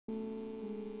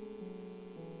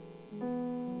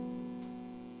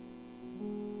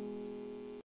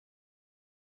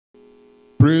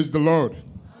Praise the Lord.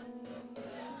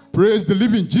 Praise the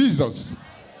living Jesus.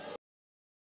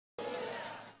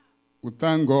 We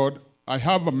thank God. I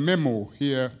have a memo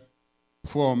here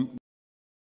from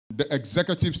the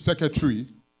Executive Secretary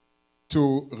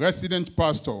to Resident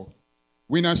Pastor,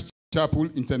 Winners Chapel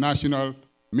International,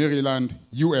 Maryland,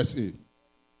 USA.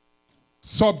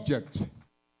 Subject,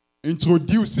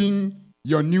 introducing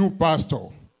your new pastor.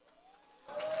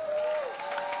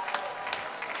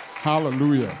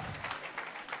 Hallelujah.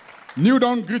 New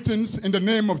dawn greetings in the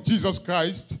name of Jesus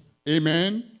Christ.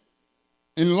 Amen.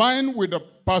 In line with the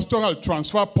pastoral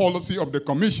transfer policy of the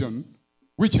Commission,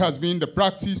 which has been the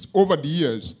practice over the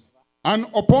years, and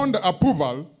upon the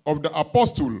approval of the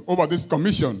apostle over this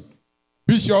commission,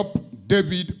 Bishop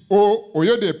David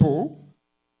Oyedepo,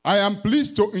 I am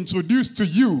pleased to introduce to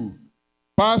you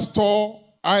Pastor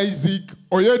Isaac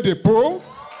Oyedepo,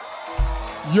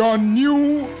 your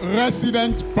new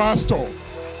resident pastor.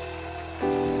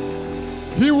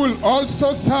 He will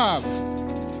also serve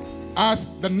as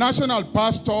the national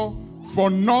pastor for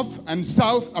North and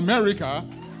South America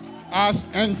as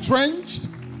entrenched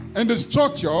in the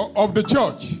structure of the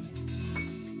church.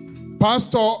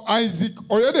 Pastor Isaac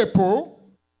Oyedepo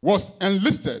was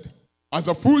enlisted as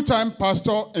a full-time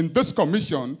pastor in this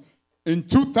commission in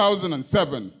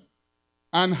 2007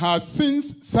 and has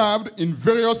since served in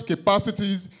various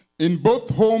capacities in both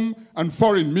home and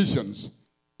foreign missions,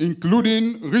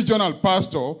 including regional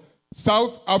pastor,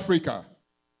 South Africa,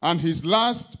 and his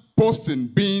last posting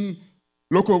being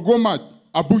Lokogoma,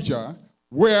 Abuja,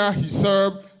 where he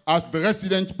served as the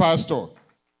resident pastor.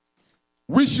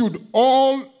 We should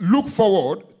all look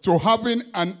forward to having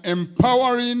an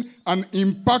empowering and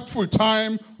impactful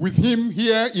time with him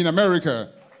here in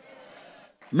America.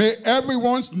 May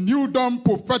everyone's new dawn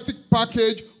prophetic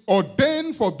package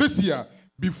ordained for this year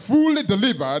be fully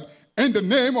delivered in the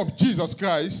name of Jesus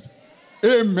Christ.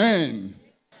 Amen.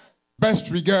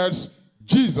 Best regards,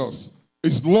 Jesus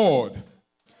is Lord.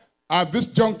 At this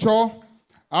juncture,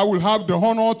 I will have the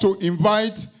honor to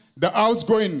invite the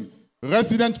outgoing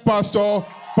resident pastor,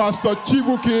 Pastor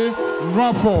Chibuke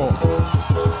Nwafo.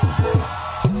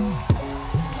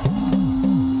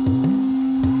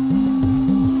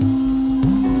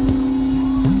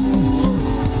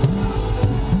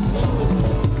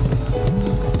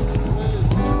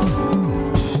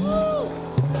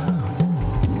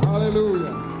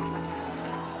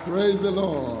 Praise the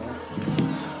Lord.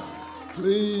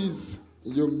 Please,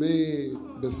 you may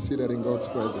be seated in God's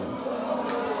presence.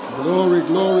 Glory,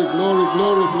 glory, glory,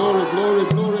 glory, glory, glory,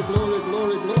 glory, glory,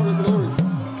 glory, glory, glory.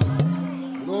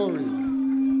 Glory.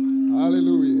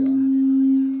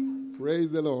 Hallelujah.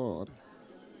 Praise the Lord.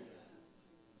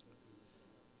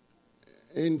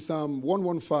 In Psalm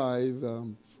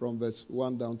 115, from verse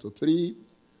 1 down to 3,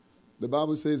 the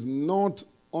Bible says, "Not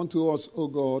unto us, O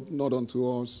God, not unto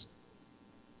us,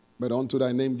 but unto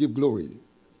thy name give glory,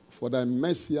 for thy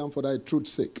mercy and for thy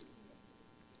truth's sake."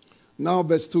 Now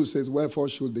verse 2 says, "Wherefore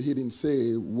should the heathen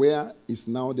say, where is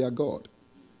now their God?"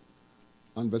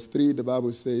 And verse 3, the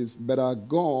Bible says, "But our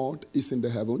God is in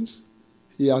the heavens.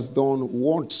 He has done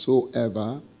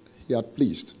whatsoever he had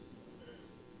pleased."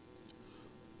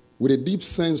 With a deep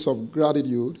sense of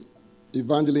gratitude,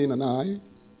 Evangeline and I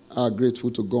are grateful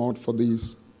to God for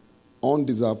this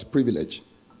undeserved privilege.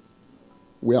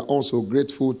 We are also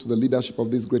grateful to the leadership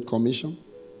of this great commission.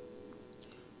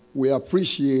 We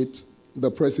appreciate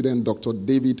the President, Dr.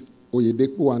 David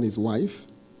Oyedepo, and his wife,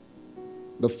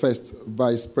 the first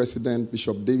Vice President,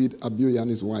 Bishop David Abioye, and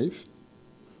his wife,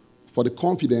 for the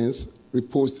confidence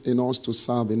reposed in us to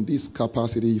serve in this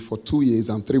capacity for 2 years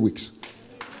and 3 weeks.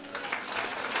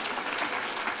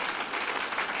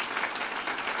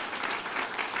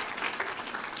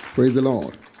 Praise the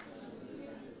Lord.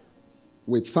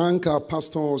 We thank our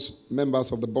pastors,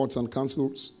 members of the boards and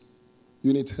councils,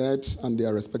 unit heads, and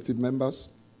their respective members.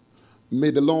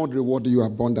 May the Lord reward you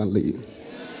abundantly. Amen.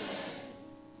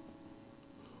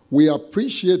 We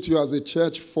appreciate you as a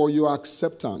church for your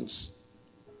acceptance,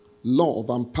 love,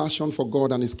 and passion for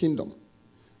God and his kingdom.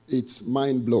 It's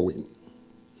mind-blowing.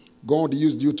 God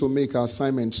used you to make our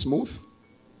assignment smooth,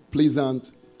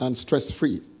 pleasant, and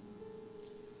stress-free.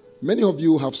 Many of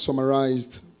you have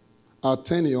summarized our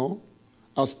tenure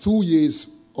as 2 years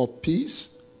of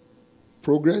peace,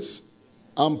 progress,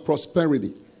 and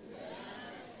prosperity.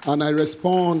 And I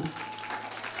respond,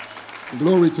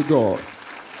 glory to God.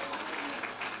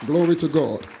 Glory to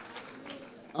God.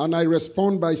 And I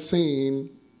respond by saying,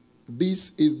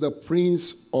 this is the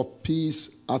Prince of Peace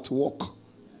at work.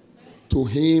 To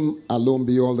him alone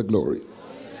be all the glory.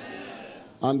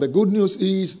 And the good news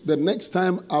is, the next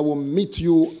time I will meet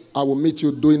you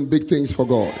doing big things for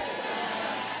God.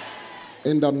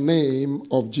 In the name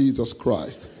of Jesus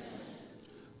Christ.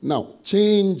 Now,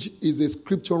 change is a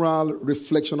scriptural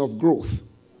reflection of growth.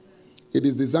 It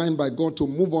is designed by God to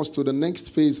move us to the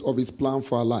next phase of his plan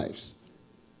for our lives.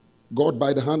 God,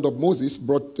 by the hand of Moses,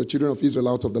 brought the children of Israel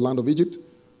out of the land of Egypt,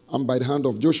 and by the hand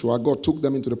of Joshua, God took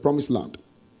them into the promised land.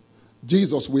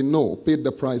 Jesus, we know, paid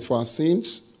the price for our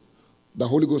sins. The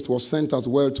Holy Ghost was sent as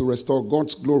well to restore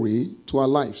God's glory to our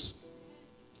lives.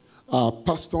 Our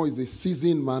pastor is a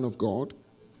seasoned man of God.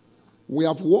 We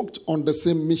have worked on the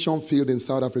same mission field in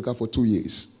South Africa for 2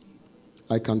 years.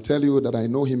 I can tell you that I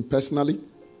know him personally.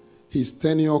 His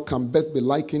tenure can best be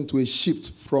likened to a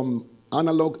shift from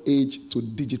analog age to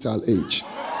digital age.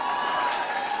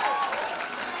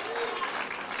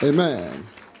 Amen.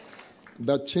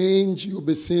 The change you'll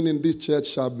be seeing in this church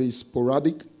shall be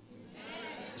sporadic,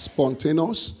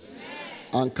 spontaneous,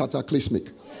 and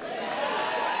cataclysmic.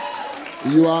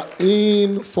 You are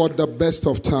in for the best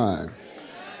of time.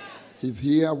 He's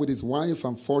here with his wife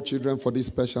and 4 children for this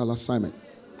special assignment.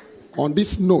 On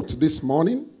this note, this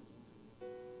morning,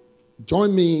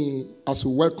 join me as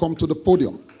we welcome to the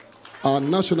podium our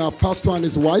national pastor and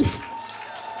his wife,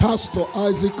 Pastor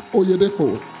Isaac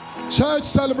Oyedepo. Church,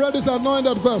 celebrate this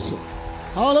anointed vessel.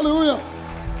 Hallelujah.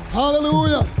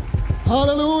 Hallelujah.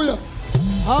 Hallelujah.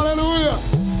 Hallelujah.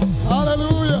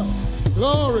 Hallelujah.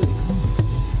 Glory.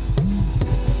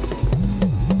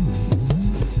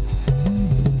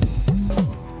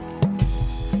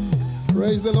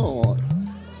 Praise the Lord.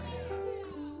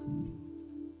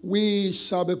 We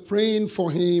shall be praying for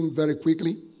him very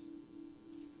quickly.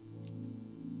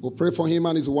 We'll pray for him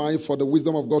and his wife for the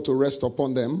wisdom of God to rest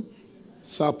upon them.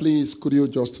 Sir, please, could you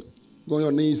just go on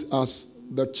your knees as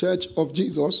the Church of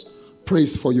Jesus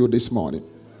prays for you this morning.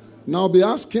 Now be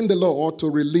asking the Lord to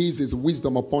release his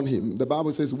wisdom upon him. The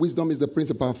Bible says wisdom is the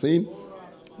principal thing.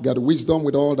 Get wisdom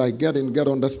with all thy getting, get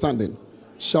understanding.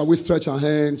 Shall we stretch our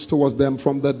hands towards them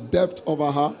from the depth of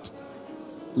our heart?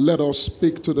 Let us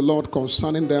speak to the Lord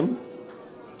concerning them.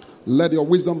 Let your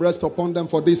wisdom rest upon them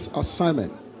for this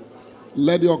assignment.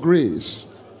 Let your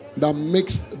grace that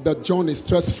makes the journey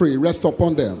stress-free rest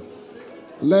upon them.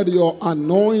 Let your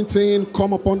anointing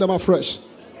come upon them afresh.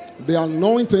 The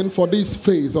anointing for this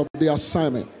phase of the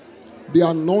assignment. The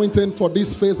anointing for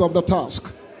this phase of the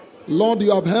task. Lord,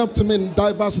 you have helped me in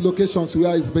diverse locations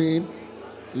where it's been.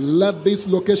 Let this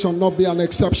location not be an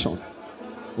exception.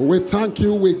 We thank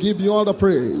you. We give you all the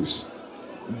praise.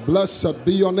 Blessed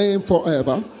be your name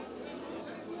forever.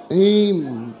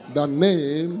 In the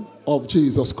name of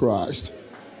Jesus Christ.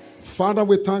 Father,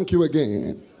 we thank you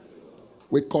again.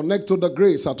 We connect to the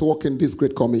grace at work in this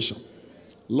great commission.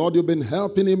 Lord, you've been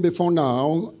helping him before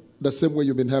now, the same way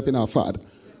you've been helping our Father.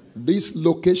 This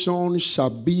location shall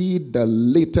be the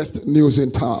latest news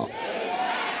in town.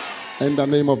 In the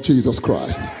name of Jesus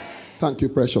Christ. Thank you,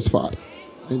 precious Father.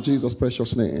 In Jesus'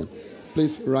 precious name.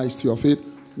 Please rise to your feet.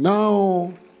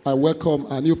 Now, I welcome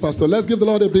our new pastor. Let's give the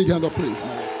Lord a big hand of praise.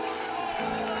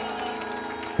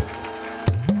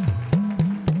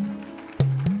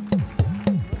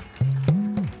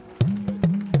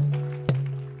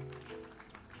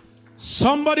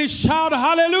 Somebody shout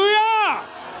hallelujah.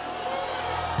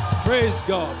 Praise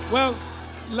God. Well,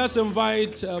 let's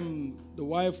invite the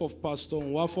wife of Pastor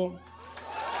Nwafo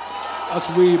as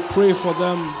we pray for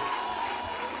them.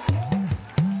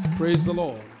 Praise the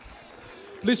Lord.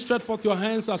 Please stretch forth your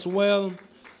hands as well.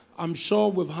 I'm sure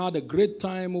we've had a great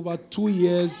time over 2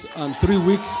 years and 3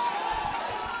 weeks.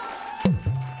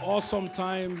 Awesome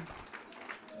time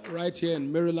right here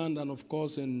in Maryland and of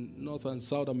course in North and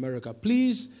South America.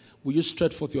 Please, will you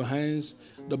stretch forth your hands?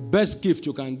 The best gift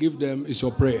you can give them is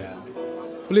your prayer.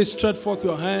 Please stretch forth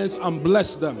your hands and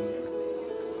bless them.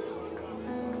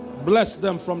 Bless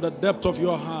them from the depth of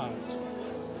your heart.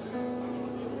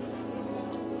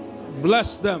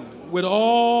 Bless them with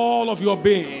all of your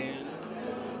being.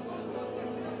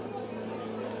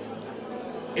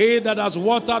 He that has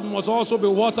watered must also be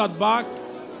watered back.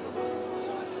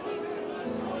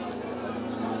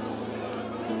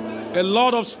 A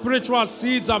lot of spiritual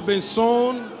seeds have been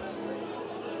sown.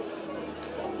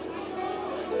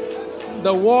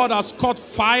 The word has caught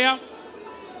fire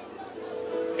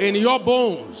in your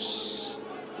bones.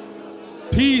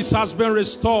 Peace has been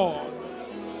restored.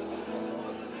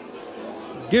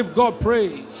 Give God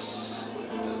praise.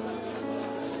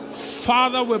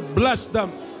 Father, we bless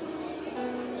them.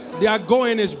 Their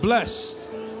going is blessed.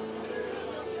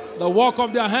 The work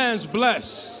of their hands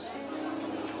blessed.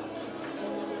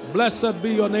 Blessed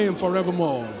be your name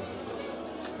forevermore.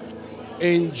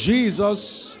 In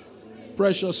Jesus'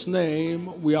 precious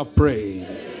name we have prayed.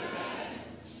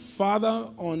 Father,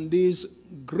 on this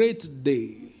great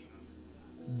day,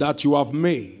 that you have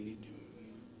made.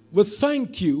 We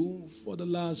thank you for the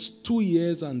last 2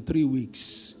 years and 3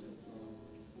 weeks.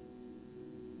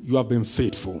 You have been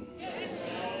faithful.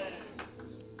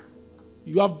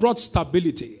 You have brought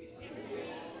stability.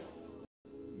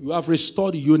 You have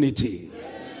restored unity.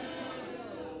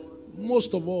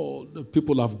 Most of all, the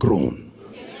people have grown.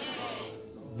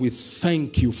 We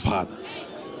thank you, Father.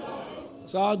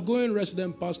 As our outgoing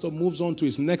resident pastor moves on to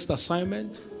his next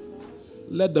assignment,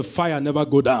 let the fire never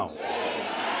go down.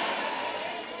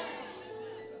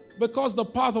 Because the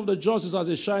path of the just is as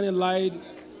a shining light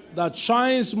that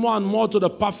shines more and more to the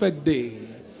perfect day.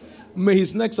 May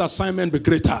his next assignment be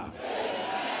greater.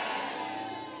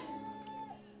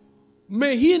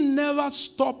 May he never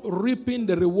stop reaping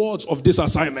the rewards of this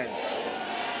assignment.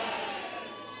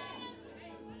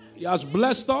 He has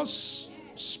blessed us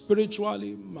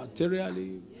spiritually,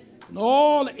 materially, in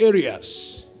all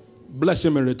areas. Bless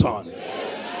him in return.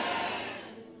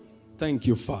 Thank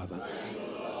you, Father.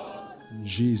 In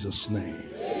Jesus' name.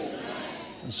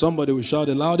 And somebody will shout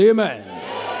aloud, amen.